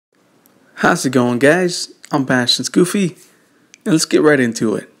How's it going, guys? I'm Bastians Goofy, and let's get right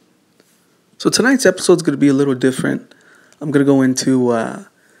into it. So tonight's episode is going to be a little different. I'm going to go into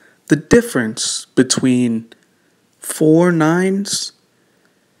the difference between 4 nines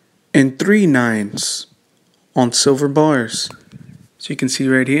and 3 nines on silver bars. So you can see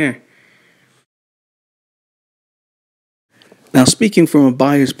right here. Now, speaking from a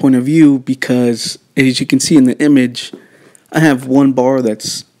buyer's point of view, because as you can see in the image, I have one bar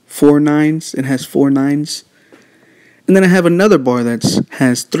that's 4 nines. It has 4 nines. And then I have another bar that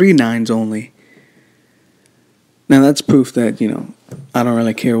has 3 nines only. Now that's proof that, I don't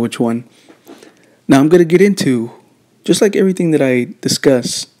really care which one. Now I'm going to get into, just like everything that I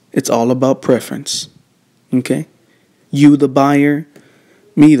discuss, it's all about preference. Okay? You the buyer,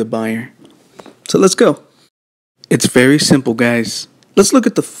 me the buyer. So let's go. It's very simple, guys. Let's look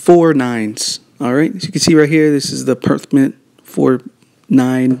at the 4 nines. Alright? As you can see right here, this is the Perthmint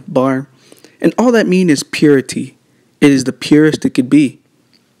 4-9 bar. And all that means is purity. It is the purest it could be.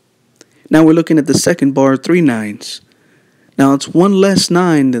 Now we're looking at the second bar, 3 nines. Now it's one less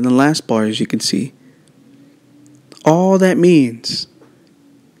 9 than the last bar, as you can see. All that means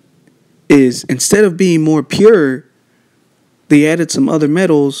is instead of being more pure, they added some other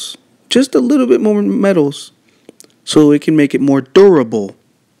metals, just a little bit more metals, so it can make it more durable.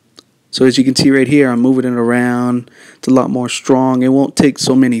 So as you can see right here, I'm moving it around. It's a lot more strong. It won't take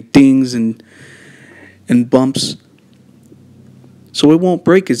so many dings and bumps. So it won't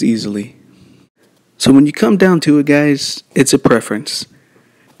break as easily. So when you come down to it, guys, it's a preference.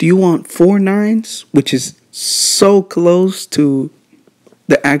 Do you want 4 nines, which is so close to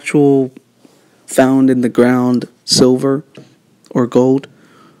the actual found in the ground silver or gold,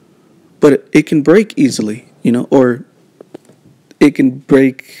 but it can break easily, or it can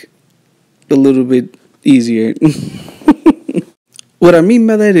break a little bit easier. What I mean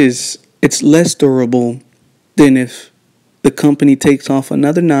by that is it's less durable than if the company takes off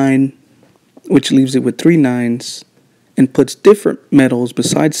another 9, which leaves it with 3 nines, and puts different metals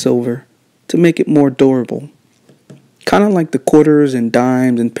besides silver to make it more durable. Kind of like the quarters and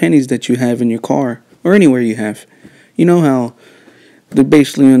dimes and pennies that you have in your car or anywhere you have. You know how they're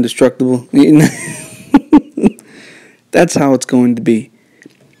basically indestructible. That's how it's going to be.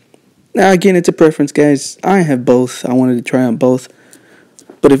 Now, again, it's a preference, guys. I have both. I wanted to try on both.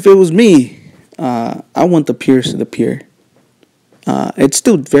 But if it was me, I want the purest of the pure. It's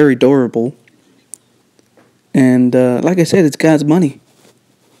still very durable. And like I said, it's God's money.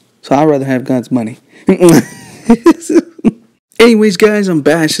 So I'd rather have God's money. Anyways, guys, I'm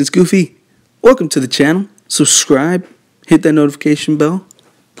Bastians Goofy. Welcome to the channel. Subscribe. Hit that notification bell.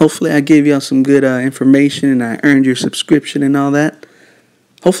 Hopefully I gave y'all some good information and I earned your subscription and all that.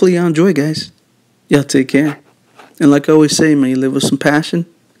 Hopefully y'all enjoy, guys. Y'all take care. And like I always say, may you live with some passion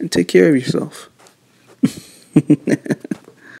and take care of yourself.